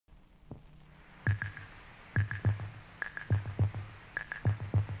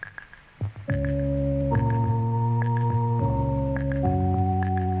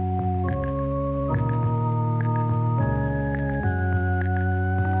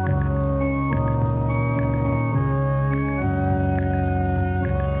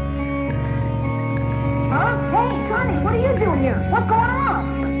doing here? What's going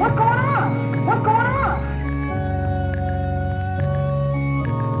on? What's going on? What's going on?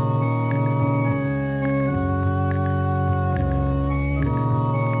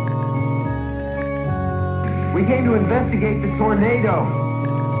 We came to investigate the tornado.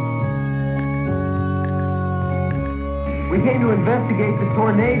 We came to investigate the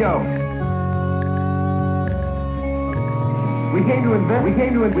tornado. We came to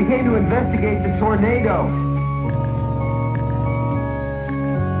investigate the tornado.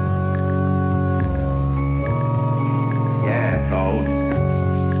 Yeah, folks.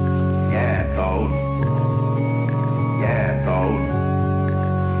 Yeah, folks. Yeah, folks.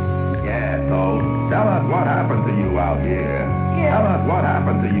 Yeah, folks. Tell us what happened to you out here. Yeah. Tell us what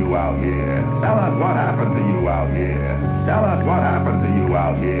happened to you out here. Tell us what happened to you out here. Tell us what happened to you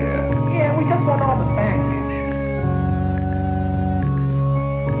out here. Yeah, we just want all the facts.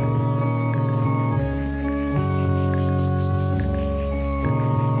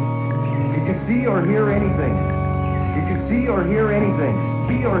 Did you see or hear anything? Did you see or hear anything?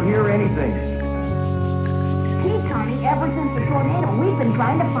 See or hear anything? Gee, Tommy, ever since the tornado, we've been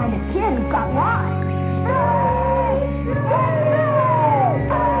trying to find a kid who got lost.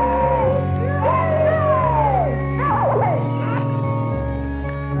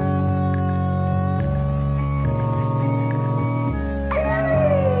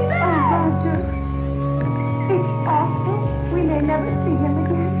 It's awful. We may never see him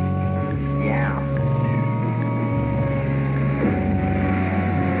again. Yeah.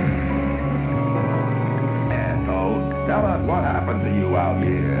 Yeah, folks. Tell us what happened to you out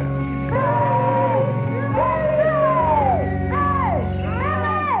here.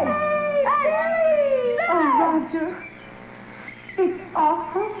 Oh, Roger. It's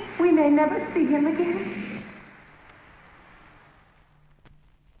awful. We may never see him again.